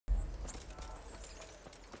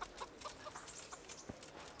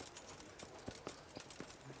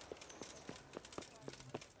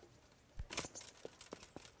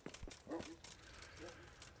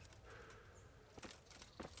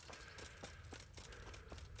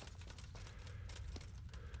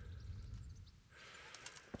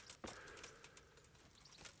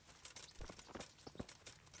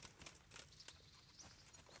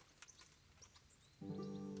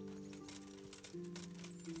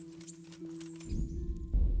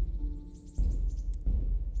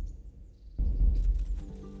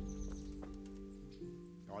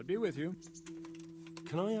I'll be with you.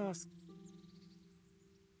 Can I ask?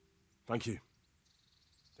 Thank you.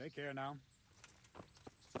 Take care now.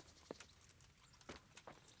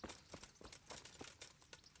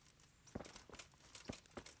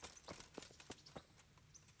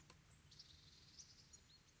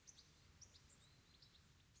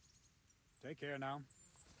 Take care now.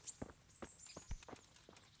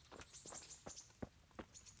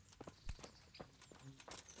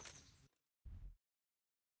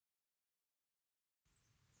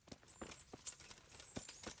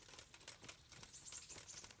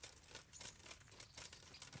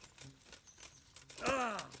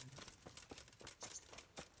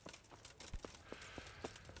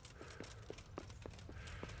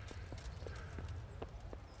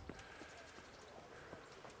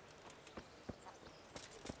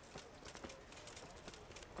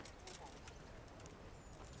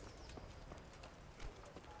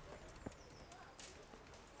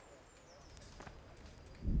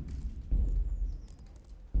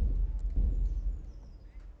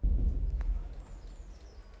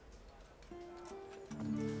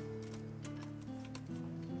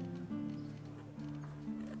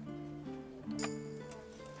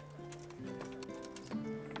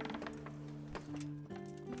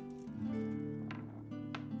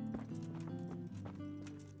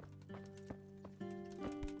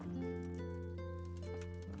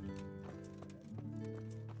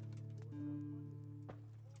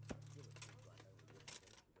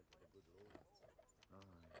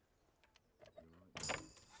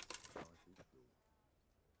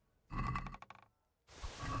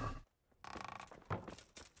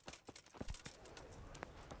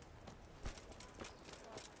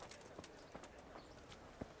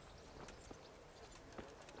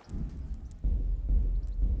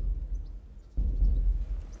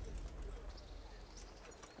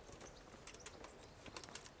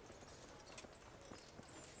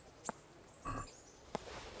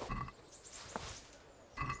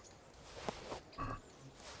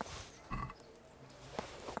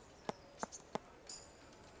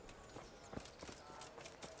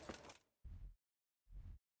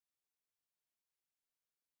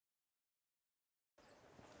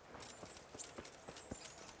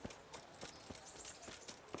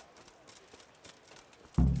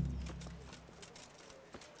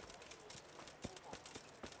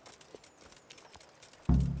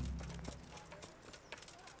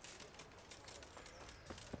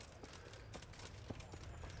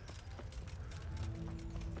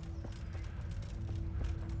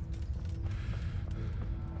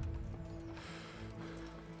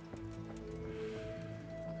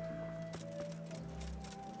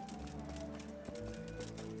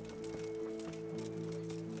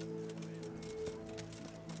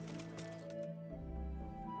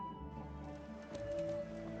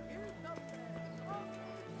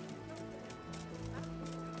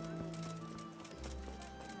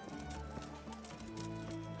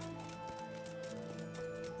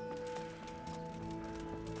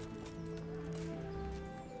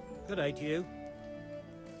 Good day to you.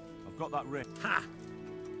 I've got that ring. Ha!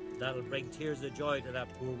 That'll bring tears of joy to that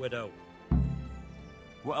poor widow.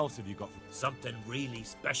 What else have you got? Something really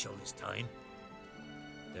special this time.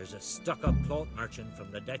 There's a stuck-up cloth merchant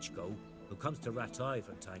from the Dechko who comes to Ratai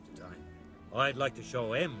from time to time. I'd like to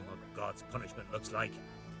show him what God's punishment looks like.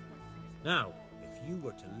 Now, if you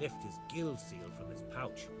were to lift his guild seal from his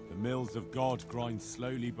pouch... The mills of God grind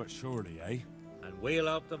slowly but surely, eh? And we'll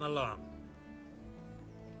help them along.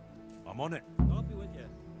 I'm on it. I'll be with you.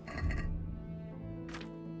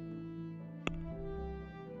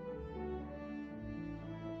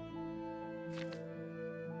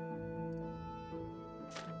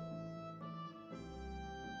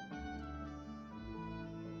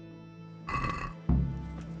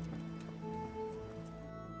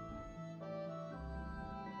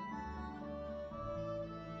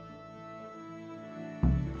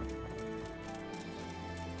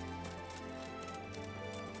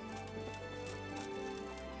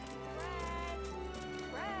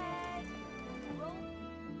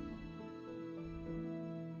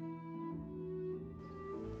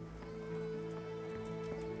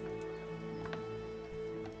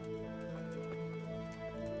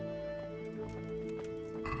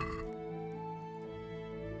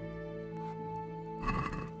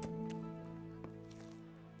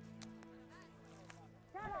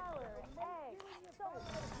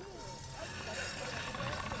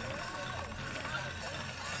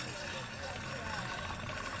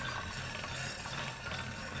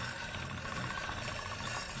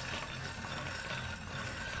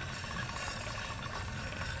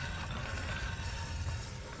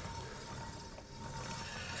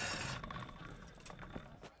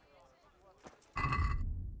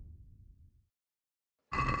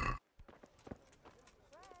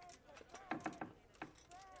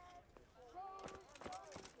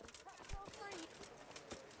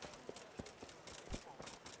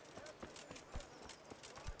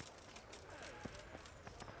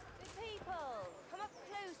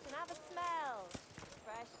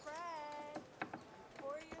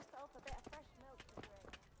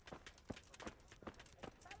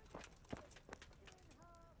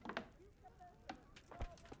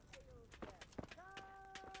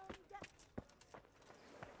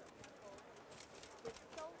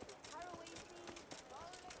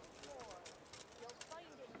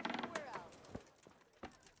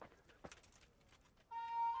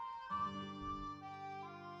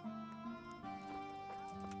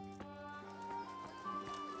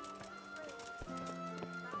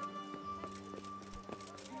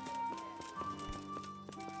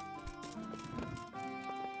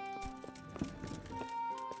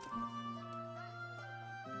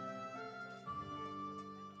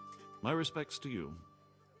 My respects to you.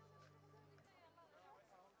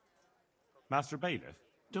 Master Bailiff?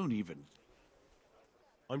 Don't even.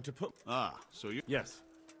 I'm to put... Ah, so you... Yes.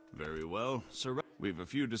 Very well, Sir. We've a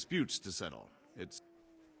few disputes to settle. It's...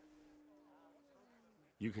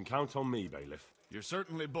 You can count on me, Bailiff. You're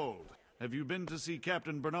certainly bold. Have you been to see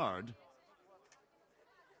Captain Bernard?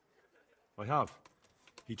 I have.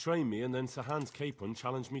 He trained me, and then Sir Hans Capon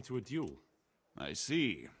challenged me to a duel. I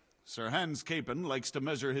see. Sir Hans Capon likes to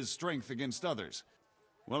measure his strength against others.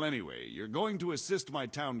 Well, anyway, you're going to assist my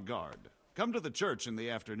town guard. Come to the church in the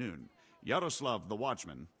afternoon. Yaroslav the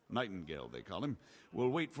Watchman, Nightingale they call him, will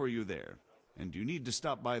wait for you there. And you need to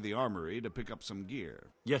stop by the armory to pick up some gear.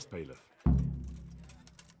 Yes, Bailiff.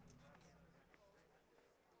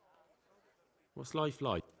 What's life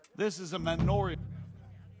like? This is a manorial...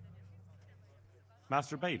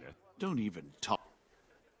 Master Bailiff? Don't even talk.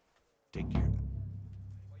 Take care.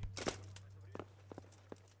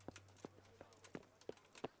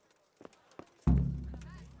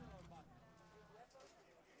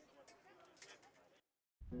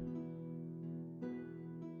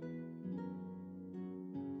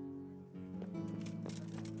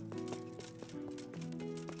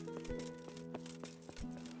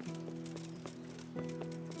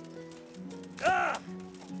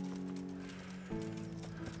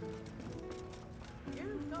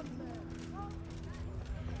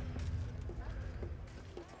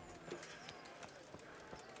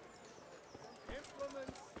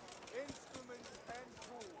 Implements, instruments, and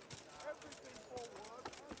tools. Everything for work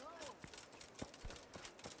and home.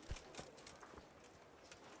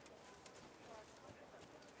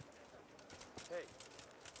 Hey,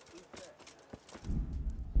 who's there?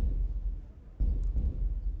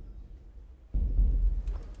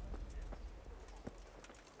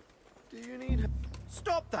 Do you need...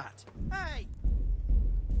 Stop that! Hey!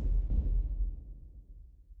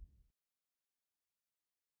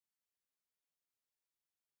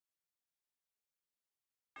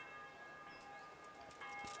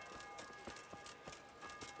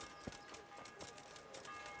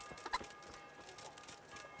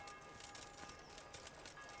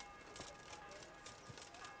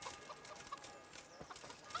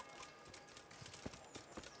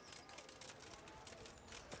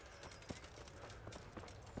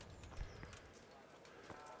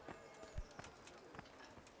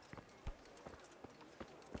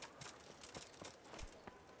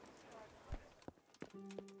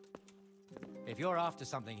 If you're after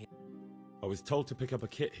something... I was told to pick up a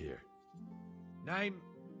kit here. Name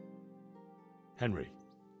Henry.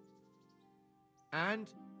 and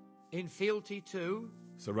in fealty too?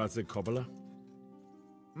 Sir Radzig Kobyla.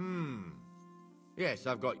 Yes,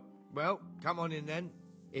 I've got... Well, come on in then.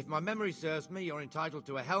 If my memory serves me, you're entitled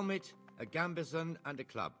to a helmet, a gambeson, and a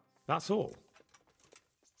club. That's all.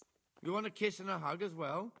 You want a kiss and a hug as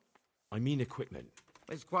well? I mean equipment.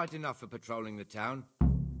 It's quite enough for patrolling the town.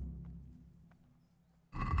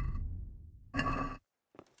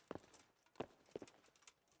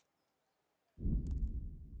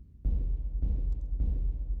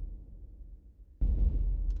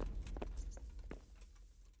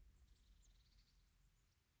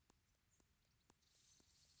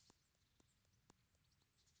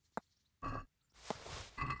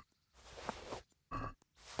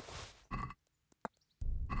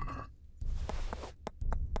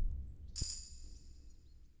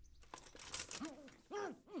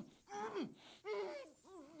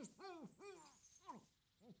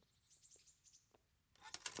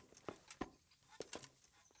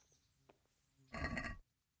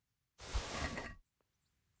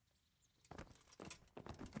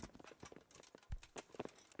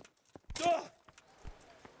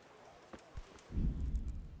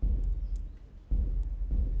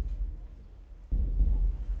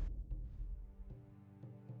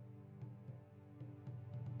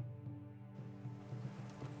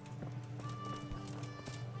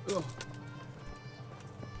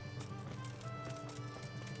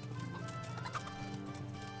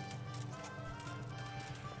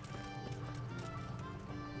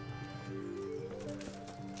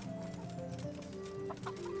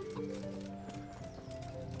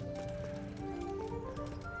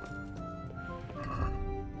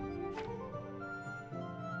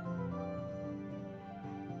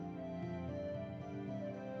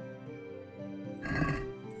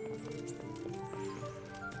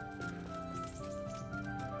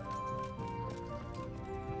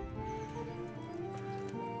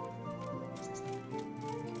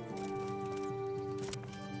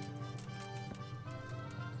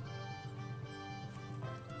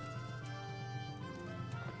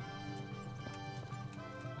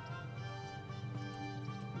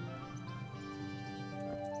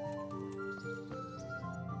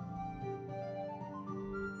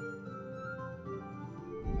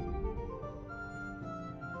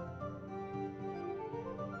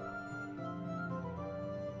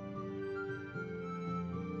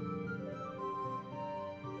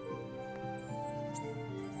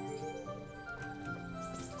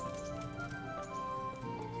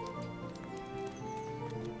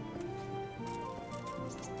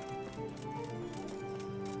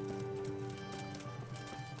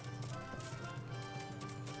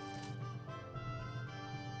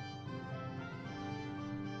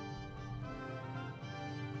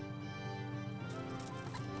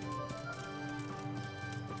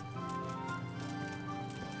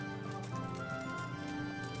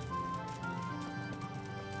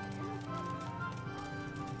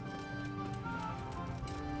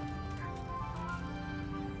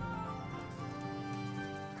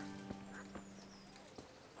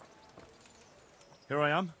 Here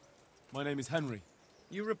I am. My name is Henry.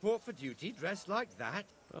 You report for duty dressed like that?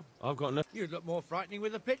 Well, I've got no... You'd look more frightening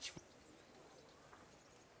with a pitchfork.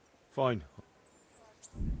 Fine.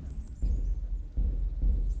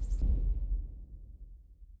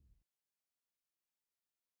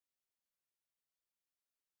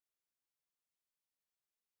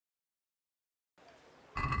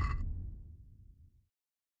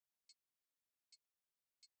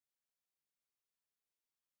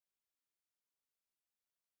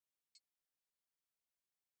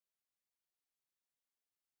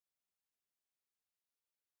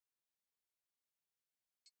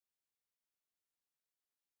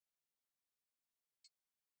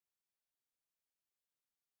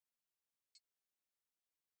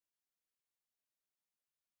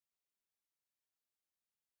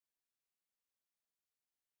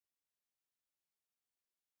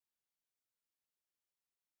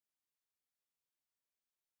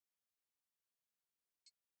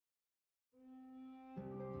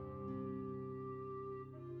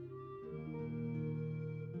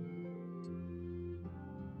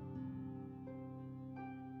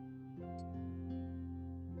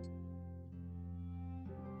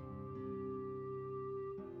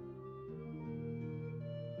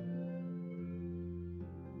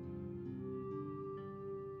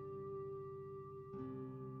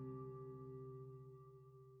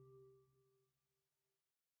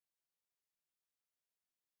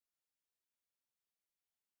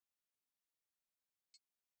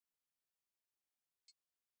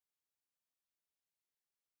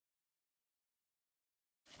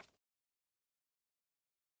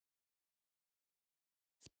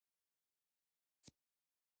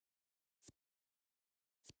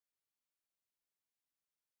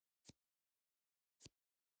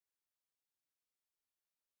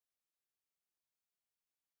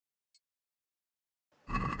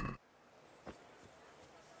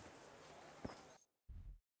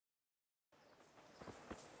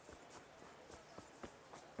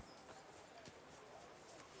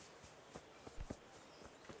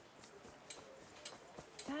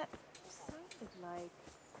 That sounded like...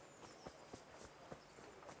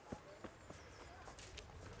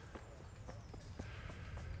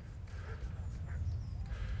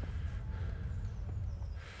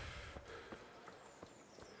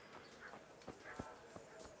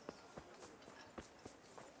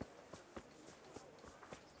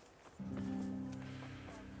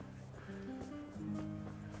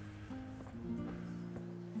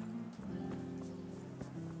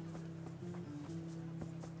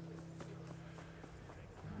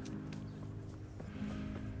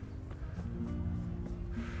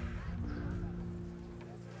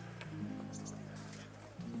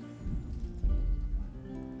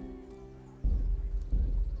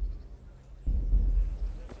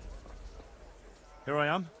 Here I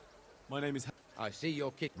am. My name is... I see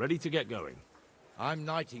your kit. Ready to get going. I'm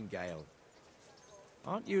Nightingale.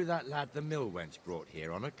 Aren't you that lad the mill wench brought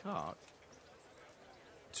here on a cart?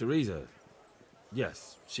 Teresa.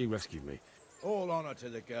 Yes, she rescued me. All honor to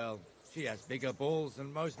the girl. She has bigger balls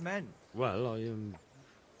than most men. Well,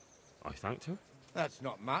 I thanked her. That's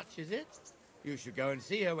not much, is it? You should go and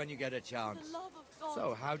see her when you get a chance. For the love of God.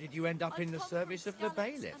 So, how did you end up in the service of the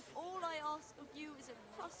bailiff? And all I ask of you is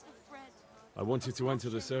a crust of bread. I wanted to enter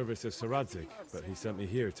the service of Sir Radzig, but he sent me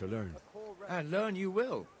here to learn. And learn you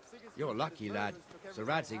will. You're lucky, lad. Sir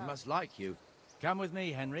Radzig must like you. Come with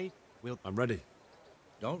me, Henry. I'm ready.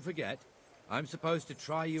 Don't forget, I'm supposed to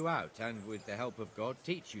try you out and, with the help of God,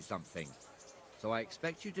 teach you something. So I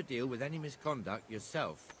expect you to deal with any misconduct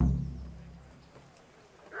yourself.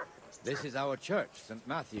 This is our church, St.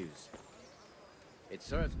 Matthew's. It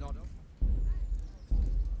serves not only...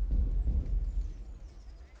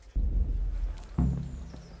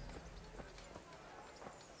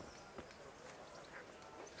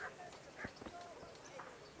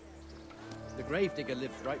 The gravedigger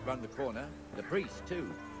lives right round the corner. The priest,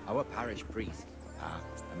 too. Our parish priest. Ah,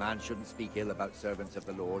 a man shouldn't speak ill about servants of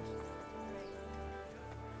the Lord.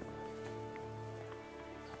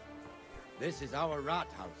 This is our rat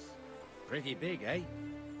house. Pretty big, eh?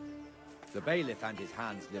 The bailiff and his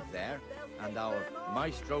hands live there, and our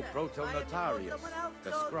maestro protonotarius,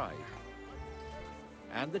 the scribe.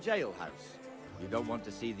 And the jailhouse. You don't want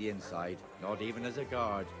to see the inside, not even as a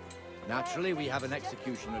guard. Naturally, we have an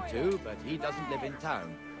executioner too, but he doesn't live in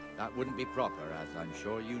town. That wouldn't be proper, as I'm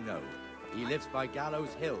sure you know. He lives by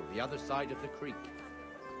Gallows Hill, the other side of the creek.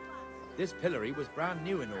 This pillory was brand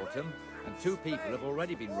new in autumn, and 2 people have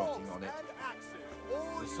already been rotting on it.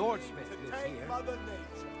 The swordsmith lives here. Mother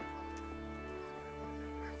Nature.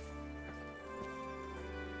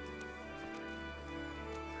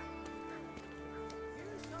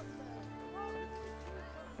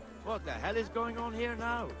 What the hell is going on here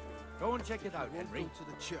now? Go and check it out, Won't Henry. go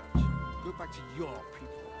to the church. Go back to your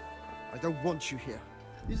people. I don't want you here.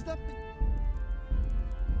 Is that...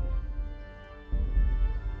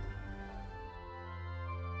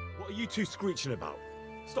 What are you two screeching about?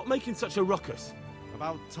 Stop making such a ruckus.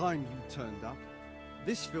 About time you turned up.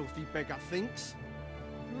 This filthy beggar thinks.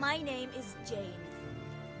 My name is Jane.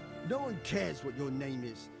 No one cares what your name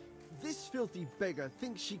is. This filthy beggar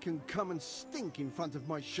thinks she can come and stink in front of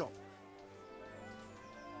my shop.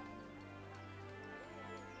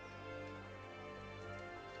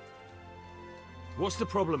 What's the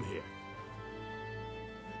problem here?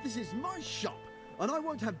 This is my shop, and I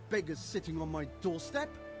won't have beggars sitting on my doorstep.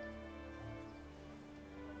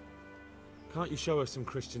 Can't you show us some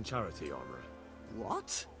Christian charity, Armourer?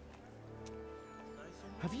 What?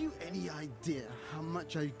 Have you any idea how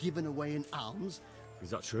much I've given away in alms? Is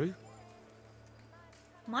that true?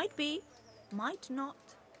 Might be, might not.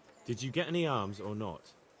 Did you get any arms or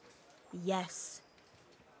not? Yes.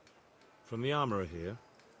 From the Armourer here?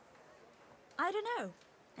 I don't know.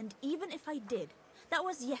 And even if I did, that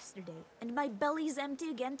was yesterday, and my belly's empty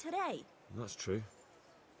again today. That's true.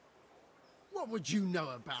 What would you know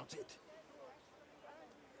about it?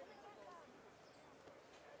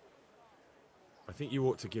 I think you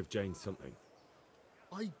ought to give Jane something.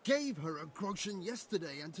 I gave her a groschen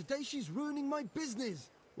yesterday, and today she's ruining my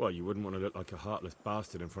business. Well, you wouldn't want to look like a heartless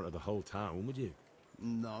bastard in front of the whole town, would you?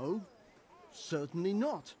 No, certainly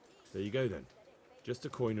not. There you go then. Just a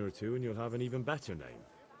coin or two and you'll have an even better name.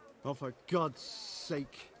 Oh, for God's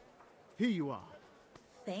sake. Here you are.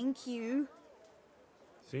 Thank you.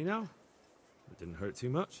 See now? It didn't hurt too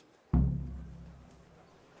much.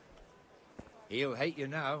 He'll hate you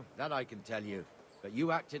now, that I can tell you. But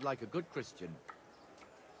you acted like a good Christian.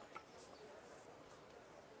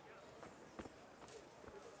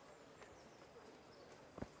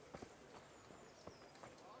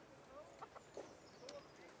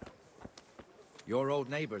 Your old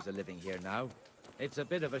neighbors are living here now. It's a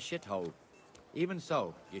bit of a shithole. Even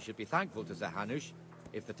so, you should be thankful to Sir Hanush.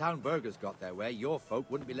 If the town burghers got their way, your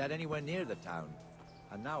folk wouldn't be let anywhere near the town.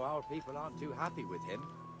 And now our people aren't too happy with him.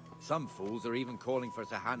 Some fools are even calling for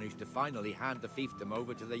Sir Hanush to finally hand the fiefdom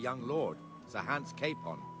over to the young lord, Sir Hans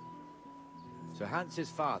Capon. Sir Hans's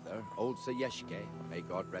father, old Sir Yeshke, may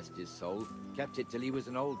God rest his soul, kept it till he was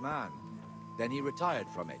an old man. Then he retired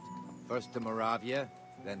from it, first to Moravia,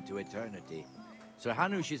 then to eternity. Sir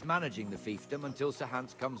Hanush is managing the fiefdom until Sir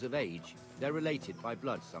Hans comes of age. They're related by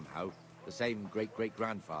blood somehow, the same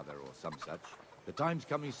great-great-grandfather or some such. The time's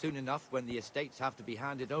coming soon enough when the estates have to be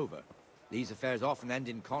handed over. These affairs often end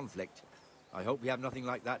in conflict. I hope we have nothing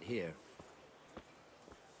like that here.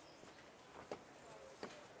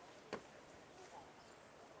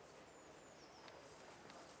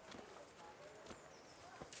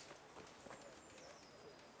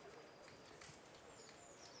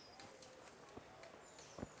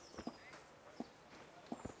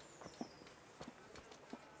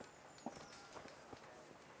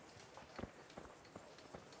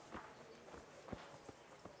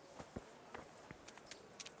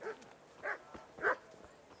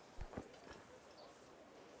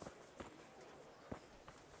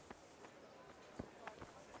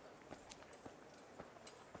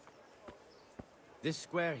 This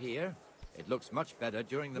square here, it looks much better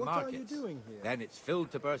during the What markets. are you doing here? Then it's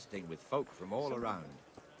filled to bursting with folk from all around.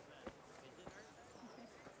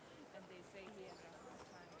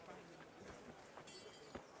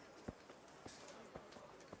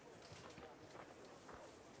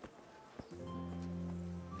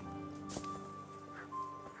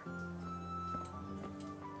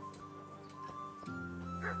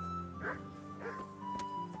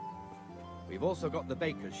 We've also got the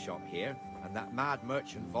baker's shop here, and that mad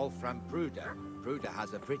merchant Wolfram Pruder. Pruder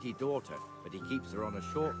has a pretty daughter, but he keeps her on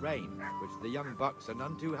a short rein, which the young bucks are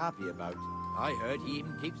none too happy about. I heard he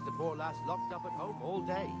even keeps the poor lass locked up at home all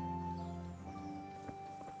day.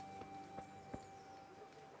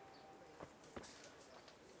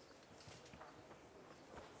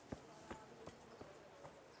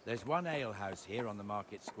 There's one alehouse here on the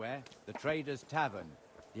market square, the Trader's Tavern.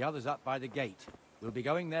 The other's up by the gate. We'll be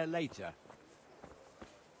going there later.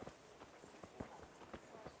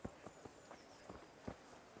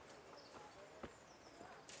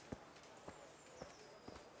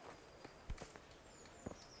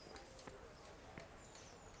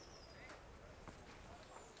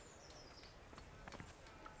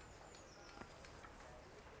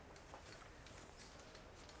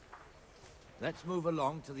 Let's move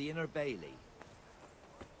along to the Inner Bailey.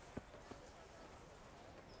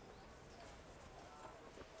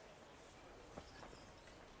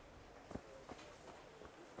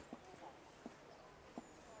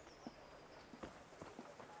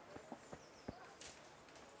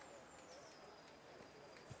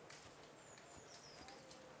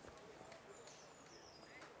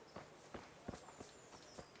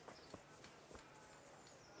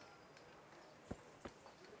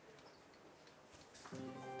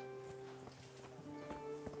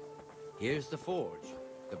 Here's the forge.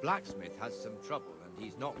 The blacksmith has some trouble and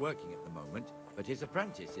he's not working at the moment, but his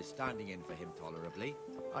apprentice is standing in for him tolerably.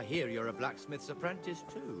 I hear you're a blacksmith's apprentice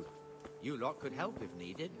too. You lot could help if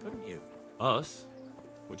needed, couldn't you? Us?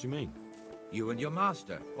 What do you mean? You and your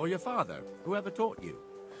master, or your father, whoever taught you.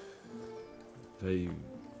 They...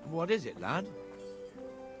 What is it, lad?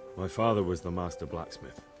 My father was the master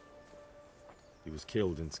blacksmith. He was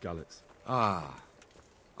killed in Skalitz. Ah,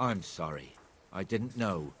 I'm sorry. I didn't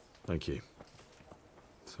know. Thank you.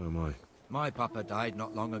 So am I. My papa died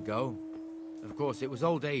not long ago. Of course, it was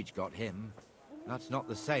old age got him. That's not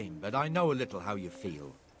the same, but I know a little how you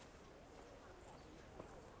feel.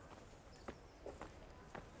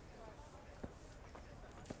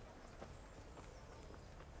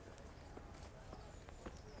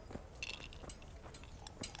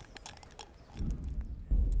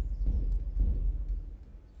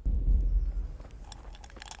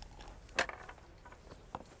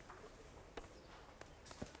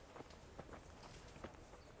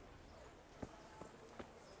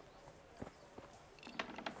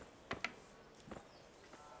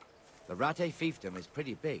 The Rate fiefdom is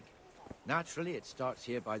pretty big. Naturally, it starts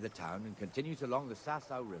here by the town and continues along the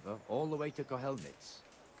Sasau River all the way to Kohelnitz.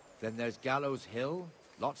 Then there's Gallows Hill,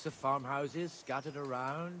 lots of farmhouses scattered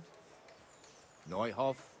around.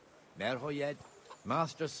 Neuhof, Merhoyed.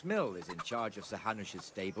 Master Smill is in charge of Sir Hanush's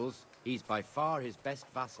stables. He's by far his best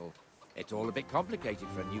vassal. It's all a bit complicated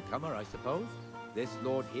for a newcomer, I suppose. This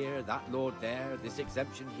lord here, that lord there, this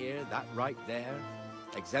exemption here, that right there.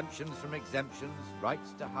 Exemptions from exemptions,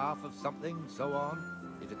 rights to half of something, so on.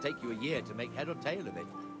 It'd take you a year to make head or tail of it.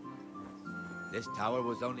 This tower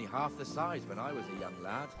was only half the size when I was a young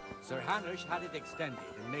lad. Sir Hanush had it extended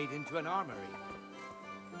and made into an armory.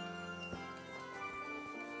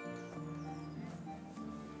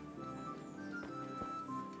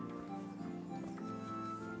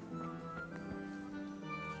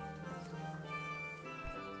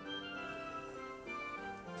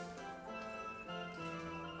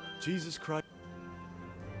 Jesus Christ.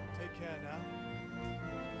 Take care now.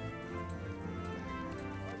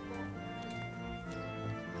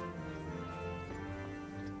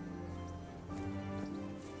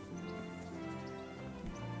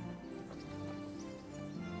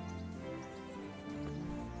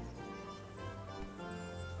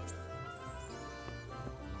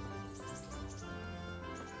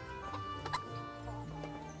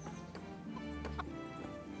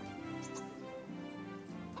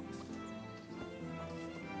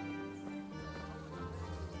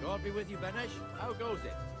 God be with you, Benesh. How goes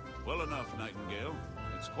it? Well enough, Nightingale.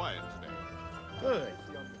 It's quiet today. Good.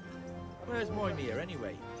 Where's Moimir,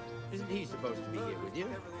 anyway? Isn't he supposed to be here with you?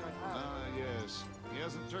 Yes. He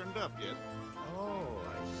hasn't turned up yet. Oh,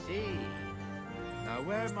 I see. Now,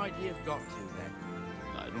 where might he have got to, then?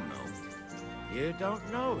 I don't know. You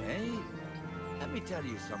don't know, eh? Let me tell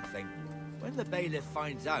you something. When the bailiff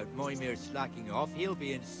finds out Moimir's slacking off, he'll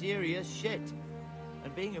be in serious shit.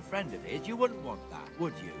 And being a friend of his, you wouldn't want that,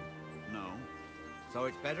 would you? No. So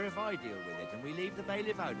it's better if I deal with it and we leave the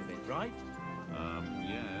bailiff out of it, right?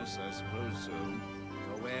 Yes, I suppose so.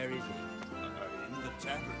 So where is he? In the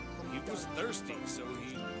tavern. He was thirsty, so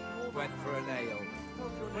he... Went for an ale.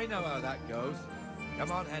 We know how that goes.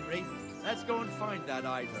 Come on, Henry. Let's go and find that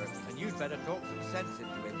idler, and you'd better talk some sense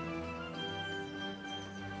into him.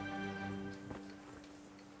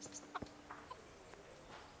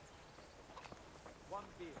 One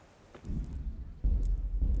beer.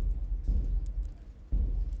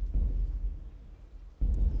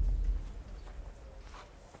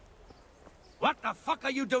 What the fuck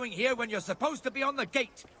are you doing here when you're supposed to be on the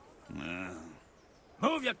gate?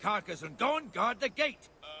 Move your carcass and go and guard the gate.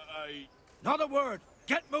 Not a word.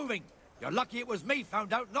 Get moving. You're lucky it was me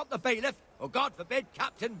found out, not the bailiff, or God forbid,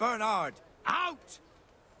 Captain Bernard. Out!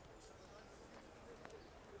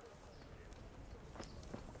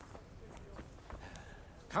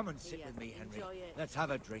 Come and sit with me, Henry. Let's have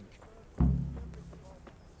a drink.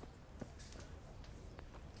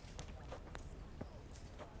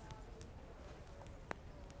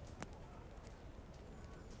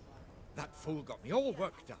 That fool got me all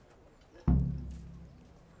worked up.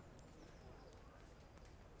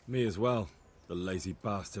 Me as well, the lazy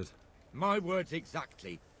bastard. My words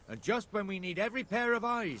exactly. And just when we need every pair of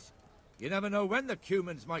eyes. You never know when the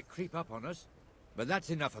Cumans might creep up on us. But that's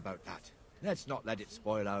enough about that. Let's not let it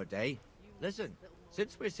spoil our day. Listen,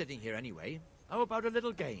 since we're sitting here anyway, how about a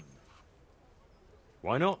little game?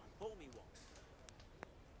 Why not?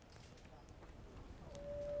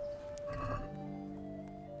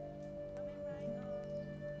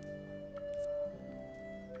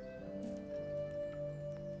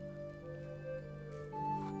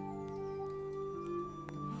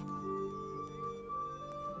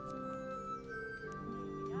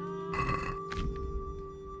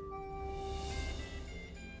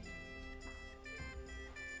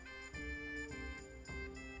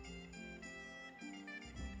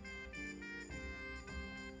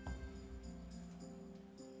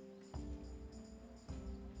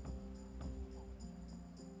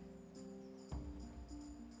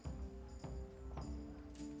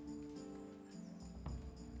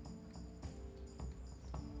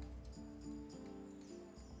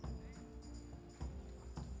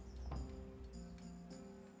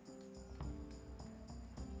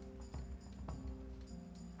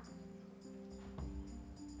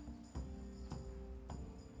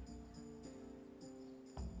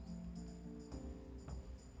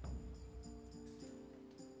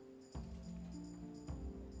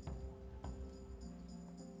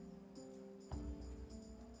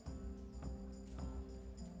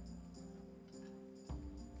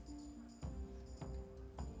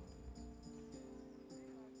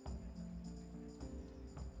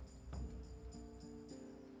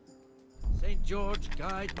 St. George,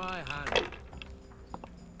 guide my hand.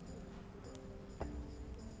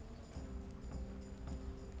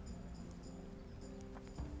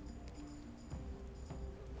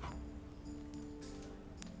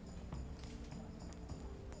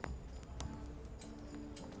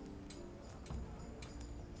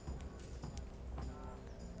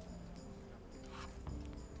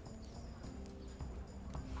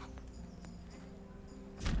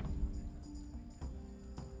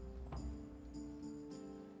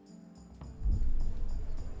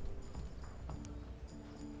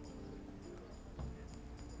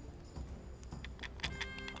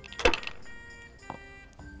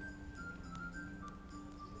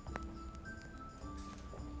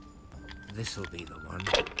 This'll be the one.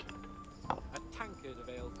 A tankard of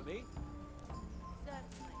ale for me?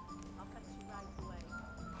 Certainly. I'll fetch you right away.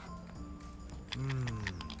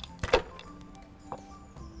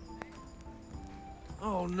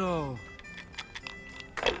 Oh no.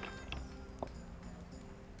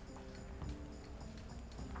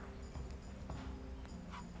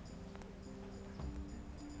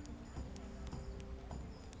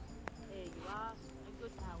 Here you are. A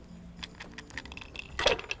good help.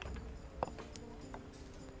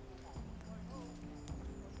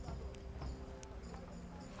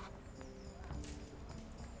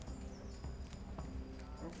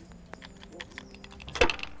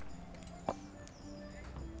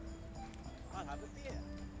 I'll have a beer.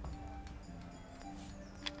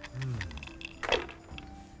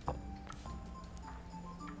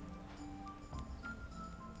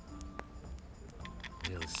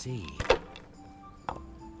 We'll see.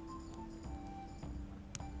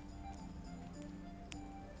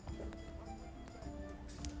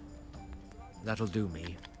 That'll do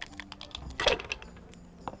me.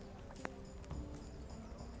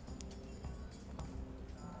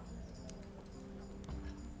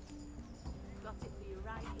 Got it for you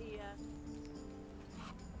right here.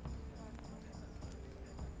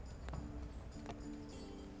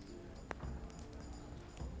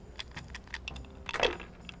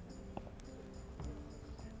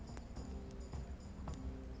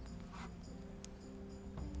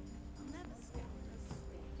 I'll never skip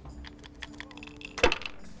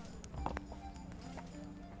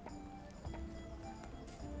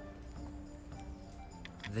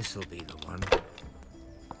this. This'll be the one.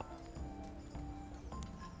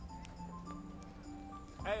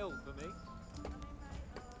 Ale for me?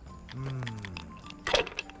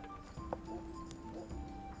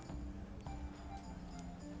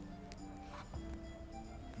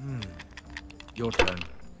 Your turn.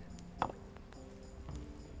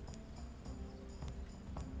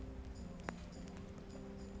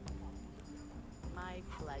 My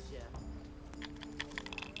pleasure.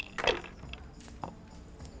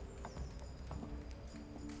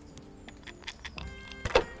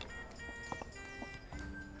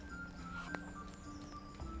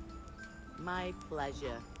 My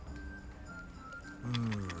pleasure.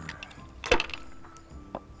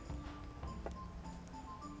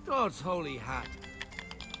 God's holy hat.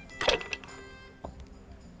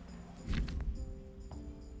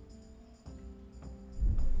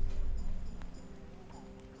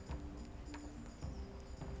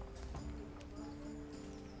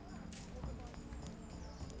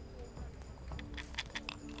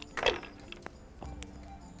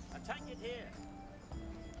 A tankard here.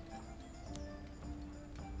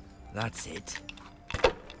 That's it.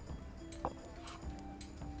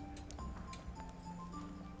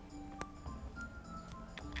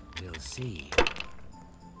 We'll see.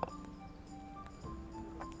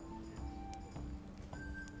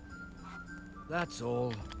 That's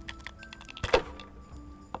all.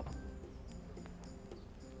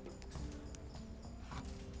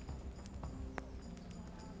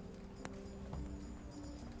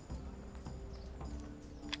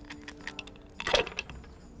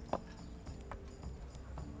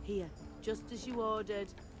 Here, just as you ordered.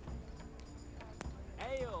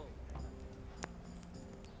 Ale.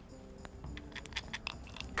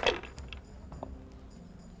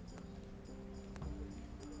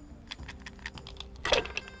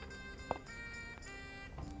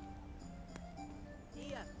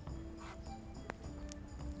 Here.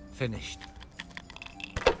 Finished.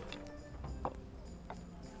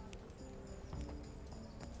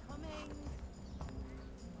 Coming.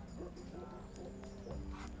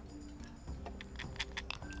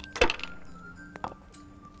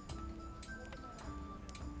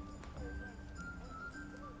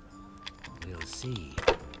 We'll see.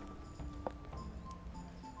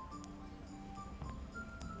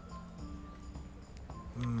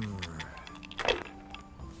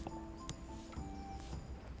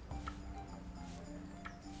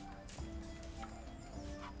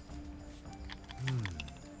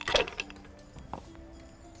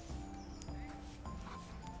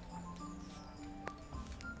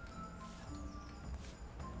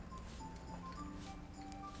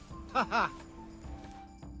 ha!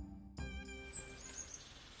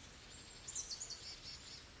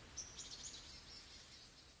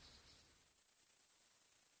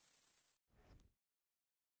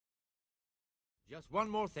 Just one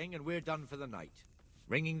more thing and we're done for the night.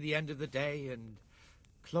 Ringing the end of the day and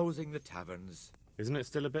closing the taverns. Isn't it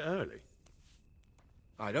still a bit early?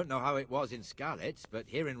 I don't know how it was in Scarlet, but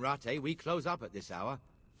here in Rattay we close up at this hour.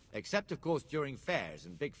 Except, of course, during fairs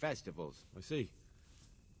and big festivals. I see.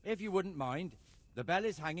 If you wouldn't mind, the bell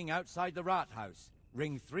is hanging outside the rat house.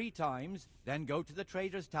 Ring 3 times, then go to the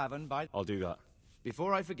Trader's Tavern by... I'll do that.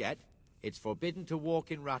 Before I forget, it's forbidden to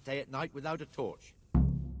walk in Rattay at night without a torch.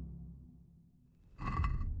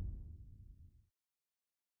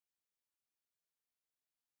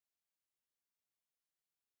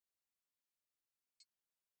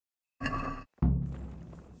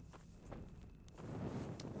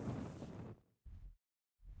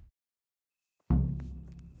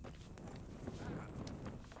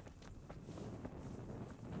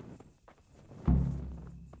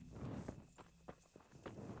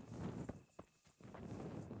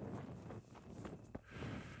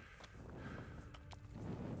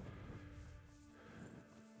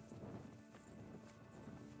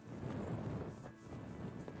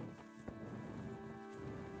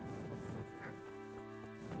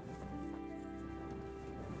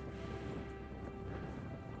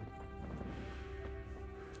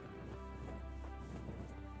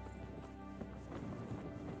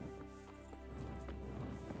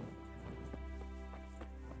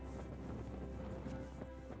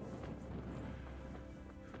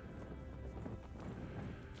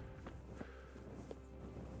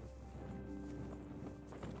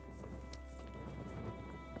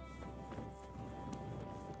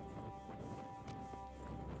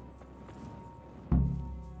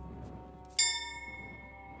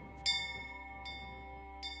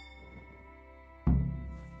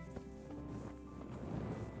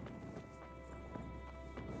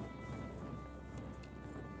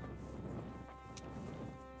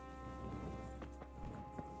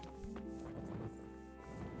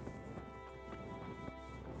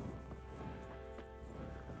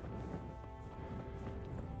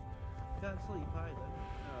 Can't sleep either.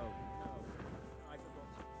 No, I forgot.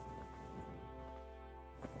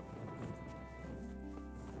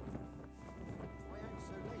 Why are you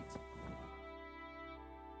so late?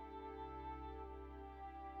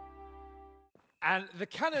 And the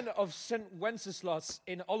canon of St. Wenceslas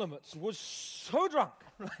in Olomouc was so drunk,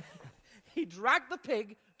 he dragged the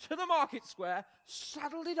pig to the market square,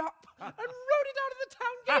 saddled it up, and rode it out of the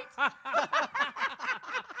town gate.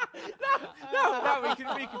 No, we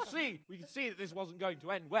can see that this wasn't going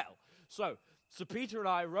to end well. So, Sir Peter and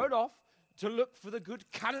I rode off to look for the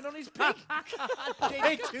good canon on his pig.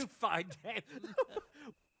 Did you find him?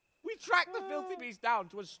 We tracked the filthy beast down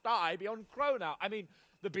to a sty beyond Cronow. I mean,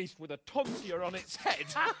 the beast with a tonsure on its head.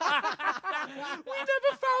 We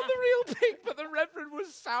never found the real pig, but the Reverend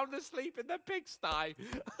was sound asleep in the pigsty.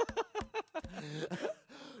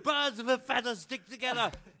 Birds of a feather stick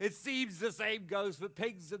together. It seems the same goes for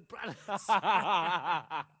pigs and planets.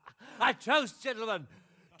 I toast, gentlemen,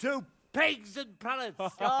 to pigs and planets.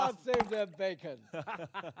 God save the bacon.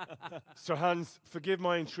 Sir Hans, forgive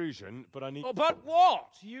my intrusion, but I need... Oh, but what?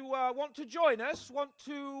 You want to join us? Want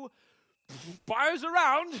to buy us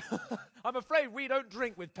around? I'm afraid we don't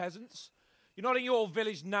drink with peasants. You're not in your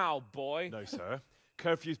village now, boy. No, sir.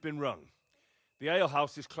 Curfew's been rung. The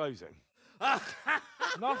alehouse is closing.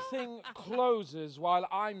 Nothing closes while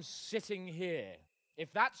I'm sitting here.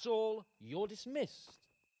 If that's all, you're dismissed.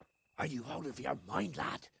 Are you out of your mind,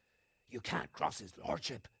 lad? You can't cross his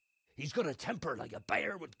lordship. He's got a temper like a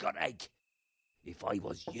bear with gut ache. If I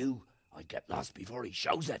was you, I'd get lost before he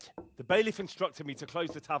shows it. The bailiff instructed me to close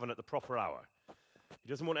the tavern at the proper hour. He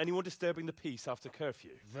doesn't want anyone disturbing the peace after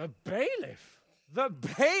curfew. The bailiff? The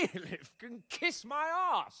bailiff can kiss my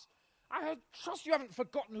arse. I trust you haven't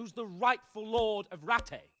forgotten who's the rightful lord of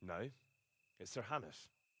Rattay. No, it's Sir Hannes.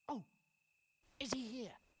 Oh, is he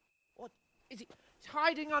here? What, is he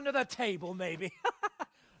hiding under the table, maybe?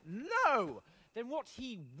 No! Then what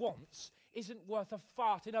he wants isn't worth a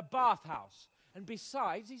fart in a bathhouse. And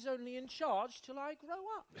besides, he's only in charge till I grow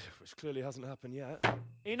up. Which clearly hasn't happened yet.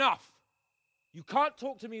 Enough! You can't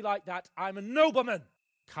talk to me like that. I'm a nobleman.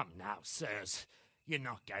 Come now, sirs. You're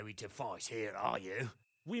not going to fight here, are you?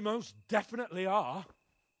 We most definitely are.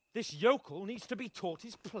 This yokel needs to be taught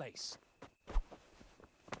his place.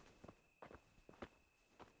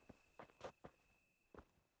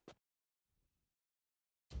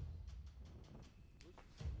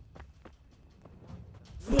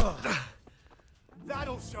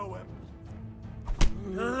 That'll show him.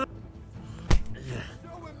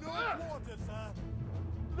 Show him no quarter, sir.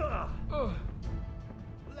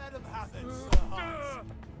 Let him have it, Sir Hans.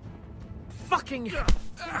 Fucking. Give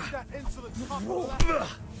that insolent top a lesson.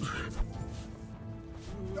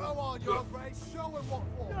 Go on, your grace. Show him what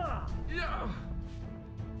for.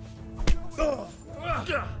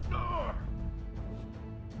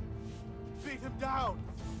 Beat him down.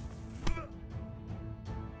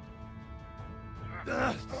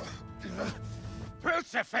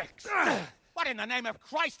 Crucifix! What in the name of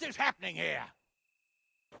Christ is happening here?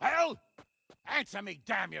 Well, answer me,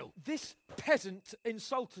 damn you! This peasant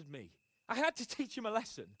insulted me. I had to teach him a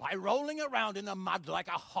lesson. By rolling around in the mud like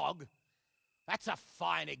a hog? That's a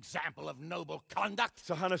fine example of noble conduct.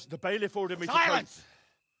 Sir Hannes, the bailiff ordered me Silence!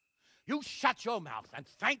 You shut your mouth and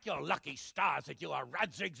thank your lucky stars that you are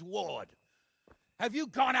Radzig's ward. Have you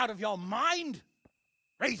gone out of your mind?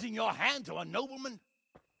 Raising your hand to a nobleman?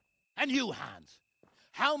 And you, Hans,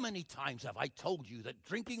 how many times have I told you that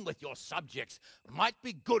drinking with your subjects might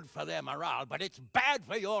be good for their morale, but it's bad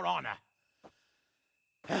for your honor?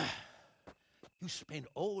 You spend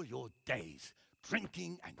all your days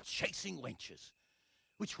drinking and chasing wenches,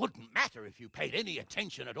 which wouldn't matter if you paid any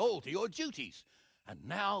attention at all to your duties. And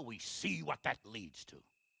now we see what that leads to.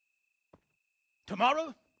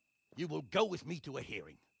 Tomorrow, you will go with me to a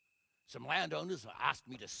hearing. Some landowners have asked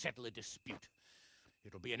me to settle a dispute.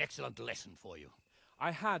 It'll be an excellent lesson for you.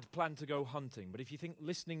 I had planned to go hunting, but if you think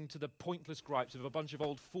listening to the pointless gripes of a bunch of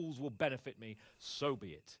old fools will benefit me, so be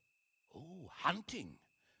it. Oh, hunting.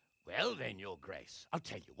 Well then, your grace, I'll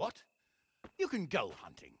tell you what. You can go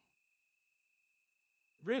hunting.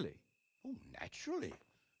 Really? Oh, naturally.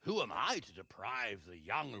 Who am I to deprive the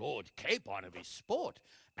young Lord Capon of his sport?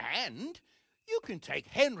 And you can take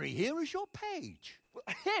Henry here as your page.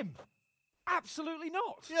 Him? Absolutely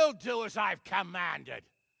not. You'll do as I've commanded.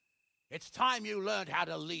 It's time you learned how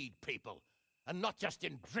to lead people, and not just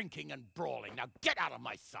in drinking and brawling. Now get out of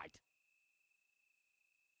my sight.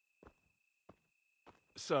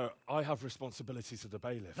 Sir, I have responsibilities of the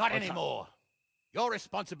bailiff. Not anymore. Your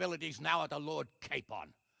responsibilities now are the Lord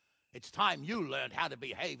Capon. It's time you learned how to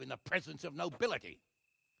behave in the presence of nobility.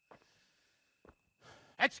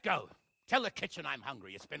 Let's go. Tell the kitchen I'm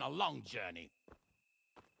hungry. It's been a long journey.